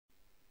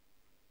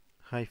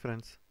Hi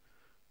friends,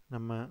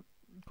 நம்ம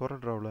Corel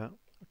Drawவில்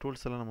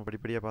tools எல்லாம் நம்ம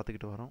படிப்படியாக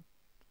பார்த்துக்கிட்டு வரோம்.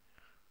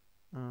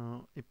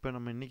 இப்போ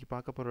நம்ம இன்றைக்கி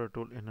பார்க்க போகிற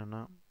டூல் என்னென்னா,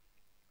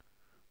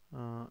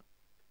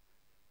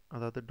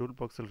 அதாவது டூல்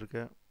பாக்ஸில்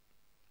இருக்க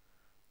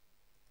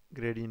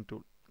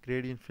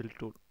கிரேடியன்ட் ஃபில்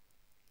டூல்.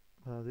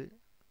 அதாவது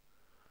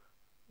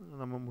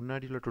நம்ம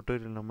முன்னாடி உள்ள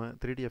டுட்டோரியல் நம்ம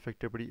 3D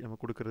எஃபெக்ட் எப்படி நம்ம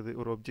கொடுக்குறது,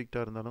 ஒரு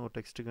ஒப்ஜெக்டாக இருந்தாலும் ஒரு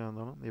டெக்ஸ்ட்டுக்காக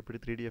இருந்தாலும்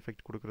எப்படி 3D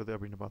எஃபெக்ட் கொடுக்குறது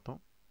அப்படின்னு பார்த்தோம்.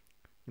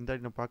 இந்த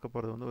ஆடி நம்ம பார்க்க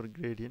போகிறது வந்து ஒரு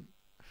கிரேடியன்ட்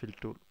ஃபில்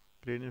டூல்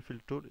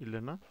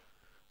இல்லைன்னா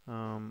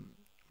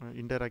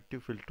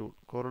interactive fill tool.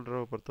 Corel Draw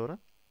பொறுத்தவரை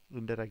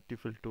இன்டராக்டிவ்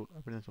ஃபில் டூல்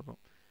அப்படின்னு சொல்கிறோம்.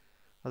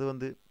 அது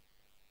வந்து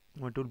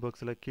நம்ம டூல்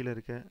பாக்ஸில் கீழே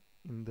இருக்க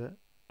இந்த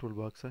டூல்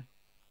பாக்ஸை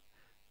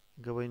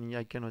இங்கே போய் நீங்கள்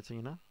ஐக்கான்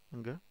வச்சிங்கன்னா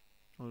அங்கே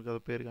உங்களுக்கு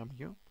அது பேர்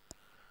காமிக்கும்.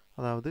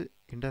 அதாவது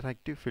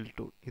இன்டராக்டிவ் ஃபில்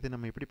டூல். இது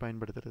நம்ம எப்படி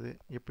பயன்படுத்துறது,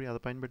 எப்படி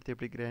அதை பயன்படுத்தி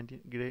எப்படி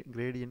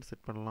கிரேடியன்ட்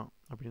செட் பண்ணலாம்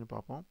அப்படின்னு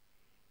பார்ப்போம்.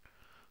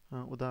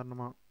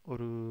 உதாரணமாக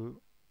ஒரு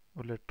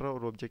லெட்டரோ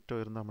ஒரு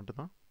ஒப்ஜெக்டோ இருந்தால்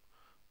மட்டும்தான்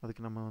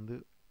அதுக்கு நம்ம வந்து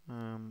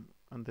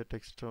அந்த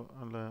டெக்ஸ்ட்டோ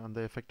அல்ல அந்த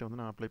எஃபெக்டை வந்து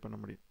நான் அப்ளை பண்ண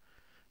முடியும்.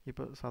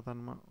 இப்போ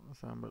சாதாரணமாக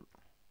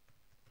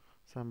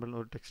சாம்பிள்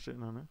ஒரு டெக்ஸ்ட்டு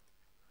நான்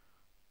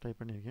டைப்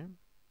பண்ணியிருக்கேன்.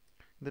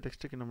 இந்த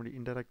டெக்ஸ்ட்டுக்கு நம்முடைய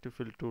இன்டராக்டிவ்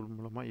ஃபில் டூல்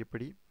மூலமாக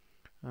எப்படி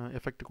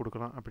எஃபெக்ட்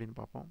கொடுக்கலாம் அப்படின்னு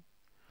பார்ப்போம்.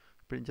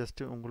 இப்படி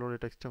ஜஸ்ட்டு உங்களோட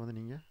டெக்ஸ்ட்டை வந்து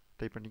நீங்கள்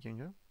டைப்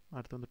பண்ணிக்கோங்க.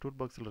 அடுத்து வந்து டூல்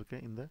பாக்ஸில்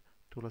இருக்க இந்த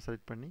டூலை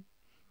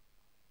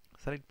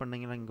செலக்ட்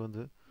பண்ணிங்கன்னா இங்கே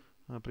வந்து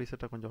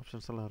ப்ரீசெட்டாக கொஞ்சம்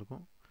ஆப்ஷன்ஸ் எல்லாம்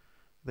இருக்கும்.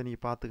 இதை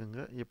நீங்கள்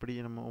பார்த்துக்கோங்க எப்படி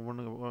நம்ம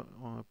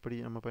எப்படி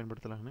நம்ம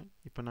பயன்படுத்தலாம்னு.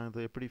 இப்போ நான்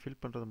இதை எப்படி ஃபில்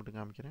பண்ணுறதை மட்டும்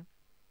காமிக்கிறேன்.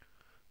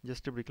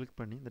 ஜஸ்ட் இப்படி கிளிக்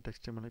பண்ணி இந்த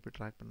டெக்ஸ்ட்டை மேலே இப்போ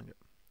ட்ராக் பண்ணுங்கள்.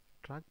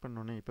 ட்ராக்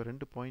பண்ணோன்னே இப்போ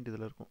 2 பாயிண்ட்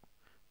இதில் இருக்கும்.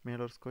 மேலே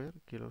ஒரு ஸ்கொயர்,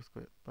 கீழே ஒரு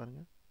ஸ்கொயர்.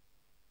 பாருங்கள்,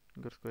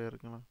 இங்கே ஒரு ஸ்கொயர்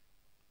இருக்குங்களா,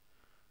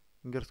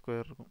 இங்கே ஒரு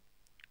ஸ்கொயர் இருக்கும்.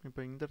 இப்போ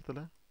இந்த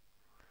இடத்துல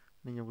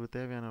நீங்கள் உங்களுக்கு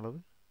தேவையான அளவு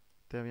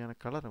தேவையான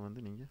கலரை வந்து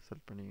நீங்கள்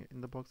செலக்ட் பண்ணிங்க.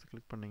 இந்த பாக்ஸை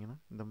கிளிக் பண்ணிங்கன்னா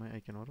இந்த மாதிரி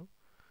ஐக்கன் வரும்.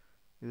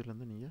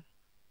 இதிலேருந்து நீங்கள்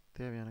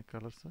தேவையான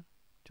கலர்ஸை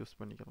சூஸ்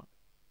பண்ணிக்கலாம்.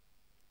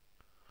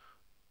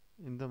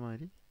 இந்த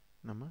மாதிரி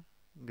நம்ம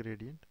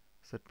கிரேடியன்ட்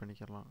செட்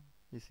பண்ணிக்கலாம்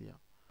ஈஸியாக.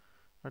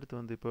 அடுத்து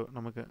வந்து இப்போ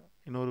நமக்கு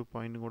இன்னொரு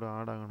பாயிண்ட்டும் கூட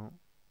ஆட் ஆகணும்,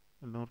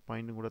 இன்னொரு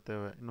பாயிண்ட்டும் கூட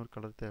தேவை, இன்னொரு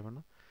கலர்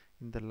தேவைன்னா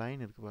இந்த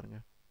லைன் இருக்குது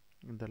பாருங்கள்.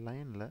 இந்த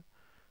லைனில்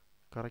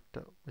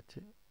கரெக்டாக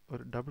வச்சு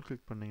ஒரு டபுள்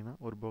கிளிக் பண்ணிங்கன்னா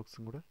ஒரு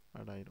பாக்ஸும் கூட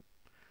ஆட் ஆகிடும்.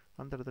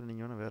 அந்த இடத்துல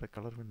நீங்கள் வேணால் வேறு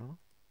கலர் வேணாலும்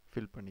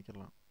ஃபில்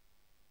பண்ணிக்கலாம்.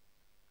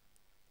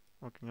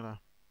 ஓகேங்களா?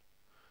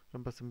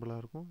 ரொம்ப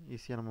சிம்பிளாக இருக்கும்,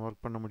 ஈஸியாக நம்ம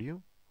ஒர்க் பண்ண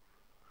முடியும்.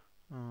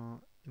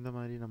 இந்த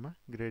மாதிரி நம்ம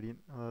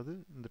கிரேடியன்ட், அதாவது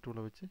இந்த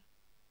டூலை வச்சு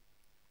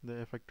இந்த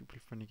எஃபெக்ட்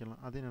ஃபில் பண்ணிக்கலாம்.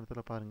 அதே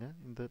நேரத்தில் பாருங்கள்,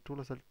 இந்த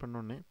டூலை செலக்ட்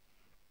பண்ணோடனே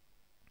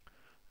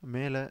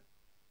மேலே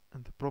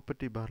அந்த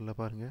ப்ராப்பர்ட்டி பாரில்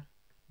பாருங்கள்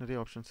நிறைய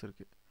ஆப்ஷன்ஸ்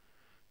இருக்குது.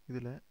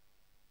 இதில்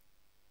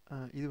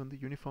இது வந்து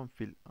யூனிஃபார்ம்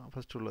ஃபில்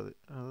ஃபஸ்ட் உள்ளது,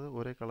 அதாவது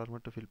ஒரே கலர்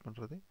மட்டும் ஃபில்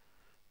பண்ணுறது.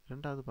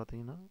 ரெண்டாவது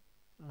பார்த்தீங்கன்னா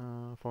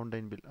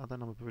ஃபவுண்டைன் பில்,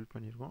 அதான் நம்ம இப்போ ஃபில்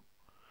பண்ணியிருக்கோம்.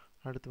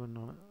 அடுத்து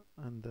வேணுன்னா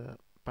அந்த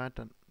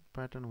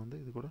பேட்டர்ன் வந்து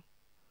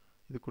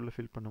இதுக்குள்ளே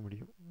ஃபில் பண்ண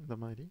முடியும். இந்த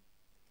மாதிரி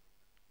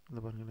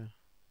இந்த பாருங்களேன்,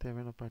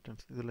 தேவையான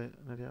பேட்டர்ன்ஸ் இதில்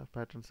நிறையா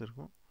பேட்டர்ன்ஸ்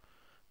இருக்கும்.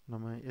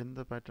 நம்ம எந்த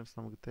பேட்டர்ன்ஸ்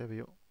நமக்கு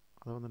தேவையோ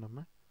அதை வந்து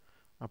நம்ம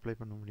அப்ளை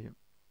பண்ண முடியும்.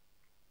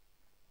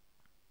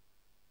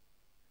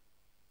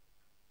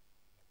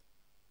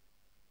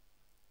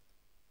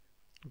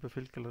 இப்போ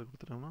ஃபில் கலர்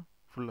கொடுத்துட்டோம்னா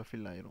ஃபுல்லாக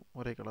ஃபில் ஆயிரும்,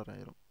 ஒரே கலர்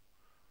ஆயிரும்.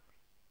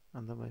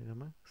 அந்த மாதிரி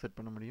நம்ம செட்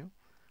பண்ண முடியும்.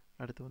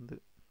 அடுத்து வந்து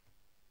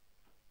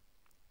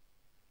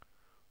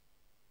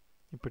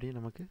இப்படி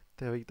நமக்கு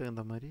தேவைக்கு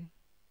தகுந்த மாதிரி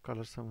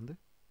கலர்ஸை வந்து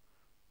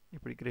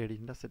இப்படி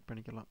கிரேடியண்ட்டாக செட்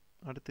பண்ணிக்கலாம்.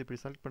 அடுத்து இப்படி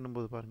செலக்ட்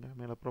பண்ணும்போது பாருங்கள்,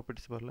 மேலே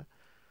ப்ராப்பர்ட்டிஸ் பாரில்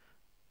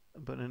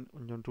இப்போ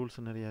கொஞ்சம் டூல்ஸ்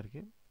நிறையா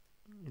இருக்குது.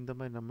 இந்த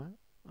மாதிரி நம்ம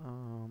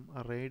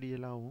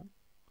ரேடியலாகவும்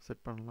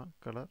செட் பண்ணலாம்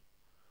கலர்,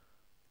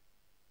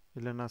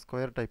 இல்லைன்னா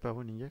ஸ்கொயர்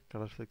டைப்பாகவும் நீங்கள்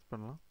கலர் செட்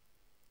பண்ணலாம்.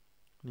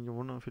 நீங்கள்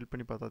ஒன்றும் ஃபில்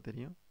பண்ணி பார்த்தா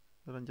தெரியும்,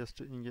 இதெல்லாம்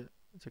ஜஸ்ட்டு நீங்கள்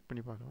செக்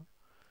பண்ணி பார்க்கலாம்.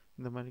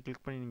 இந்த மாதிரி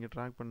கிளிக் பண்ணி நீங்கள்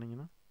ட்ராக்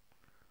பண்ணிங்கன்னா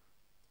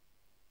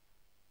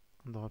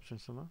அந்த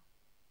ஆப்ஷன்ஸ் எல்லாம்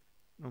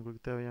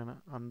உங்களுக்கு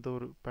தேவையான அந்த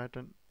ஒரு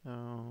பேட்டர்ன்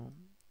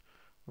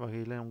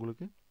வகையில்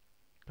உங்களுக்கு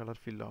கலர்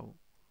ஃபில் ஆகும்.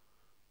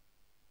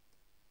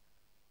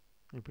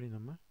 இப்படி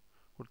நம்ம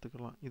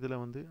கொடுத்துக்கலாம். இதில்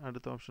வந்து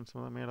அடுத்த ஆப்ஷன்ஸ்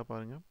வந்து மேலே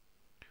பாருங்கள்,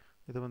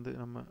 இதை வந்து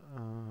நம்ம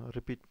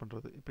ரிப்பீட்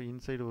பண்ணுறது. இப்போ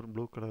இன்சைடு ஒரு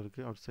ப்ளூ கலர்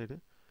இருக்குது, அவுட் சைடு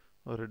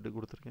ஒரு ரெட்டு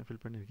கொடுத்துருக்கேன்,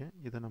 ஃபில் பண்ணியிருக்கேன்.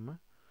 இதை நம்ம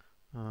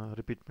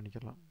ரிப்பீட்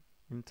பண்ணிக்கலாம்.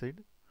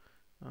 இன்சைடு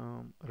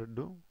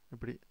ரெட்டும்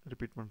இப்படி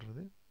ரிப்பீட்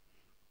பண்ணுறது.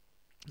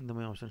 இந்த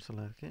மாதிரி ஆப்ஷன்ஸ்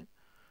எல்லாம் இருக்குது.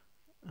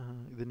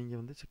 இது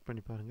நீங்கள் வந்து செக்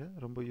பண்ணி பாருங்கள்,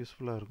 ரொம்ப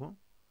யூஸ்ஃபுல்லாக இருக்கும்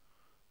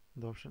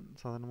இந்த ஆப்ஷன்.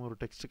 சாதாரணமாக ஒரு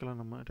டெக்ஸ்ட்டுக்கெல்லாம்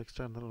நம்ம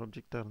டெக்ஸ்ட்டாக இருந்தாலும் ஒரு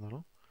ஒப்ஜெக்டாக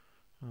இருந்தாலும்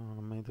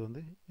நம்ம இது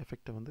வந்து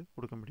எஃபெக்டை வந்து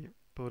கொடுக்க முடியும்.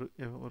 இப்போ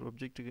ஒரு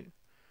ஒப்ஜெக்ட்டுக்கு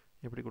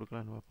எப்படி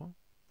கொடுக்கலான்னு பார்ப்போம்.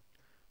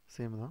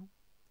 சேம் தான்,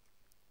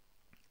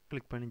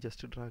 கிளிக் பண்ணி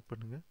ஜஸ்ட்டு ட்ராக்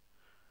பண்ணுங்கள்.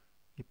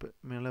 இப்போ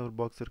மேலே ஒரு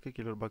பாக்ஸ் இருக்குது,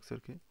 கீழே ஒரு பாக்ஸ்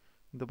இருக்குது.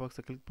 இந்த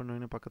பாக்ஸை கிளிக்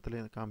பண்ணோன்னே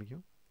பக்கத்துலேயே அதை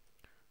காமிக்கும்.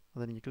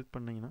 அதை நீங்கள் கிளிக்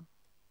பண்ணிங்கன்னா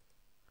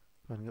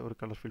பாருங்கள், ஒரு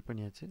கலர் ஃபில்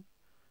பண்ணியாச்சு.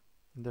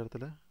 இந்த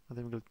இடத்துல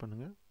அதையும் கிளிக்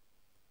பண்ணுங்கள்,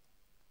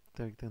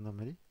 தேவைக்கு தகுந்த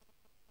மாதிரி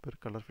ஒரு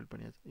கலர் ஃபில்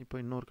பண்ணியாச்சு. இப்போ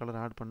இன்னொரு கலர்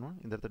ஆட் பண்ணுவோம்.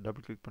 இந்த இடத்துல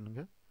டபுள் கிளிக்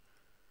பண்ணுங்கள்,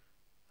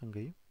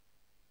 அங்கேயும்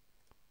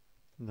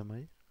இந்த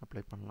மாதிரி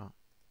அப்ளை பண்ணலாம்.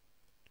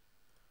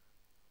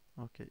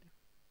 ஓகே,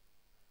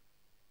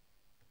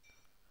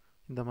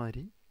 இந்த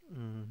மாதிரி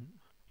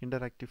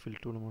இன்டராக்டிவ்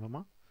ஃபில் டூல்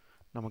மூலமாக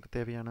நமக்கு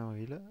தேவையான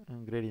வகையில்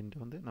கிரேடியன்ட்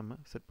வந்து நம்ம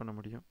செட் பண்ண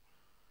முடியும்.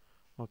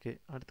 ஓகே,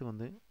 அடுத்து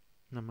வந்து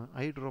நம்ம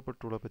ஐட்ராப்பர்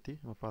டூலை பற்றி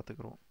நம்ம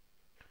பார்த்துக்குறோம்.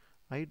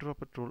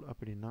 ஐட்ராப்பர் டூல்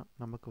அப்படின்னா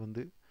நமக்கு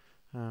வந்து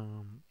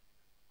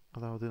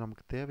அதாவது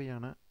நமக்கு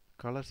தேவையான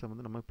கலர்ஸை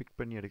வந்து நம்ம பிக்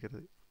பண்ணி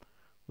எடுக்கிறது.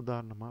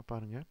 உதாரணமாக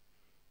பாருங்கள்,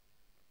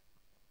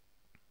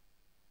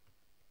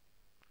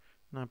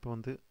 நான் இப்போ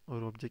வந்து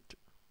ஒரு ஆப்ஜெக்ட்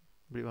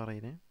இப்படி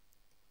வரைகிறேன்.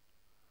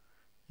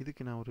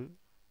 இதுக்கு நான் ஒரு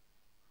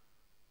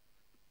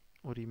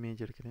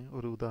இமேஜ் எடுக்கிறேன்.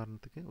 ஒரு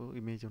உதாரணத்துக்கு ஒரு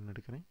இமேஜ் ஒன்று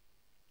எடுக்கிறேன்,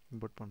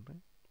 இம்போர்ட்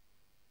பண்ணுறேன்.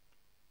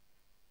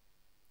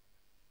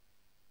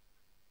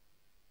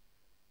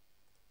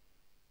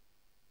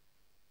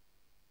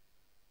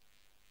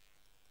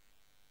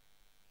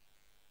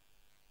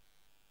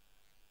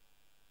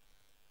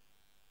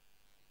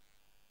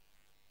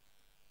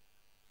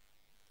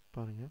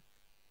 பாருங்கள்,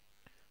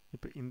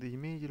 இப்போ இந்த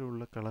இமேஜில்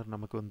உள்ள கலர்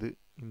நமக்கு வந்து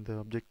இந்த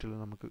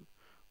ஆப்ஜெக்டில் நமக்கு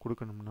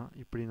கொடுக்கணும்னா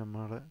இப்படி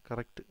நம்மளால்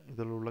கரெக்ட்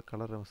இதில் உள்ள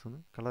கலரை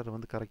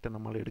வந்து கரெக்டாக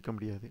நம்மளால் எடுக்க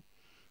முடியாது.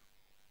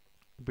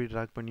 இப்படி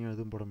ட்ராக் பண்ணியும்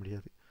எதுவும் போட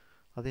முடியாது.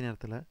 அதே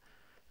நேரத்தில்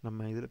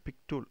நம்ம இதில்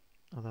பிக் டூல்,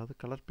 அதாவது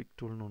கலர் பிக்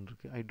டூல்னு ஒன்று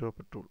இருக்குது,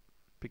 eyedropper tool.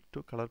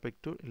 Colour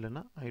big tool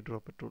இல்லைன்னா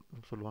ஐட்ராப்பர் டூல்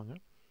சொல்லுவாங்க.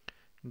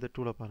 இந்த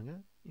டூலை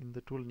பாருங்கள்.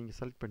 இந்த டூல் நீங்கள்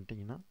செலக்ட்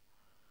பண்ணிட்டீங்கன்னா,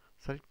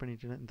 செலக்ட்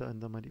பண்ணிட்டு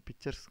இந்த மாதிரி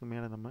பிக்சர்ஸ்க்கு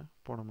மேலே நம்ம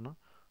போனோம்னா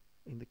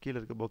இந்த கீழே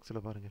இருக்க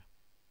பாக்ஸில் பாருங்கள்,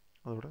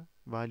 அதோட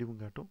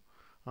வேல்யூவும் காட்டும்.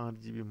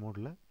 RGB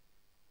மோடில்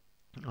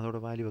அதோட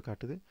வேல்யூவை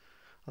காட்டுது.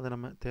 அதை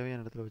நம்ம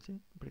தேவையான இடத்துல வச்சு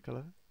இப்படி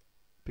கலரை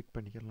பிக்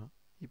பண்ணிக்கலாம்.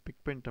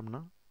 பிக்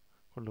பண்ணிட்டோம்னா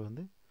கொண்டு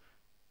வந்து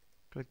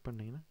கிளிக்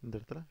பண்ணிங்கன்னா இந்த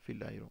இடத்துல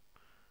ஃபில் ஆயிரும்.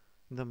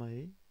 இந்த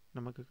மாதிரி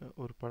நமக்கு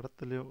ஒரு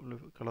படத்துலையோ உள்ள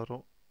கலரோ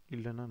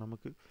இல்லைன்னா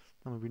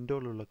நம்ம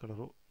விண்டோவில் உள்ள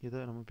கலரோ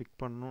எதை நம்ம பிக்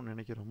பண்ணணும்னு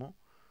நினைக்கிறோமோ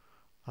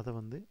அதை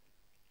வந்து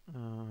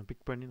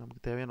பிக் பண்ணி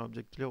நமக்கு தேவையான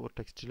ஆப்ஜெக்ட்லேயோ ஒரு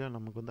டெக்ஸ்ட்லேயோ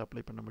நமக்கு வந்து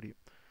அப்ளை பண்ண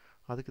முடியும்.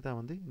 அதுக்கு தான்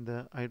வந்து இந்த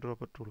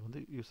ஐட்ராப்பர் டூல் வந்து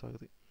யூஸ்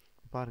ஆகுது.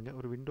 பாருங்கள்,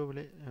 ஒரு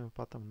விண்டோவிலே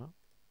பார்த்தோம்னா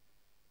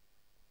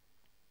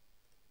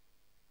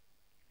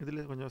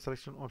இதில் கொஞ்சம்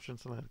செலெக்ஷன்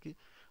ஆப்ஷன்ஸ்லாம் இருக்குது.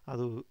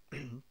 அது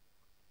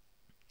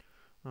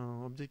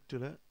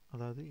ஆப்ஜெக்டில்,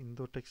 அதாவது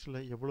இந்த டெக்ஸ்ட்டில்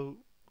எவ்வளவு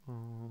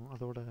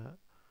அதோட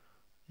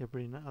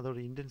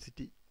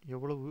இன்டென்சிட்டி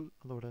எவ்வளவு,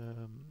 அதோட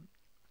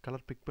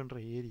கலர் பிக் பண்ணுற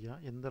ஏரியா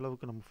எந்த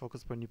அளவுக்கு நம்ம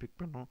ஃபோக்கஸ் பண்ணி பிக்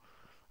பண்ணோம்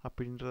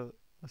அப்படின்ற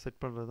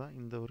செட் பண்ணுறது தான்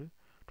இந்த ஒரு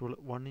டூல்.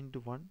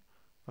 1x1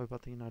 அது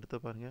பார்த்தீங்கன்னா, அடுத்து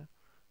பாருங்கள்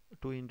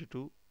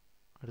 2x2,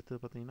 அடுத்தது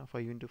பார்த்தீங்கன்னா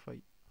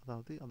 5x5.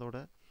 அதாவது அதோட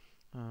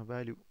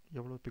வேல்யூ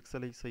எவ்வளோ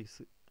பிக்சலைஸ்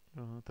சைஸு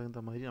தகுந்த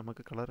மாதிரி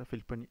நமக்கு கலரை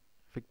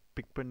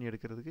பிக் பண்ணி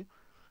எடுக்கிறதுக்கு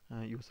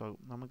யூஸ்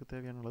ஆகும். நமக்கு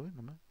தேவையான அளவு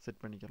நம்ம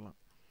செட் பண்ணிக்கலாம்.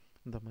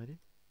 இந்த மாதிரி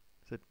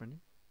செட் பண்ணி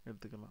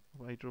எடுத்துக்கலாம்.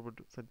 ஐட்ராப்பர்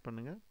டூல் செட்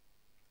பண்ணுங்கள்.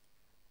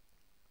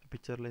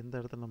 பிக்சரில் எந்த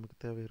இடத்துல நமக்கு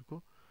தேவை இருக்கோ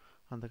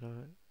அந்த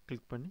கலரை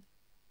கிளிக் பண்ணி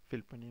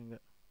ஃபில் பண்ணிடுங்க.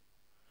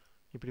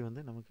 இப்படி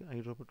வந்து நமக்கு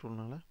ஐட்ராப்பர்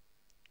டூல்னால்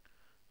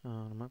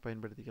நம்ம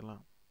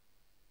பயன்படுத்திக்கலாம்.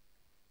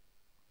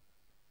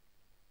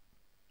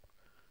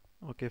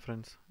 ஓகே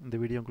ஃப்ரெண்ட்ஸ், இந்த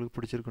வீடியோ உங்களுக்கு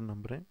பிடிச்சிருக்குன்னு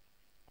நம்புகிறேன்.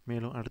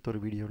 மேலும் அடுத்த ஒரு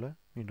வீடியோவில்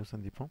மீண்டும்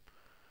சந்திப்போம்.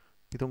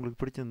 இது உங்களுக்கு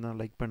பிடிச்சிருந்தால்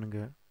லைக்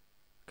பண்ணுங்கள்,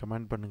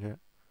 கமெண்ட் பண்ணுங்கள்,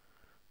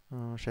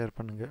 ஷேர்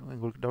பண்ணுங்கள்.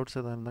 உங்களுக்கு டவுட்ஸ்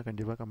எதாவது இருந்தால்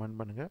கண்டிப்பாக கமெண்ட்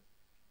பண்ணுங்கள்.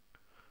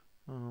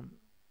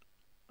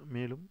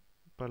 மேலும்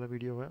பல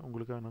வீடியோவை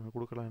உங்களுக்காக நாங்கள்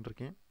கொடுக்கலான்னு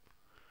இருக்கேன்.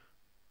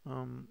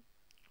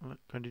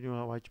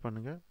 கண்டினியூவாக வாட்ச்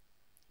பண்ணுங்கள்.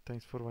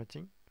 தேங்க்ஸ் ஃபார்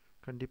வாட்சிங்.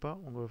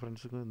 கண்டிப்பாக உங்கள்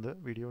ஃப்ரெண்ட்ஸுக்கும் இந்த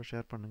வீடியோவை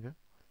ஷேர் பண்ணுங்கள்.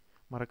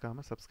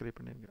 மறக்காமல் சப்ஸ்கிரைப்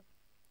பண்ணிடுங்க.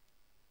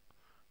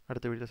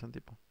 அடுத்த வீடியோ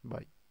சந்திப்போம்.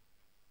 பாய்.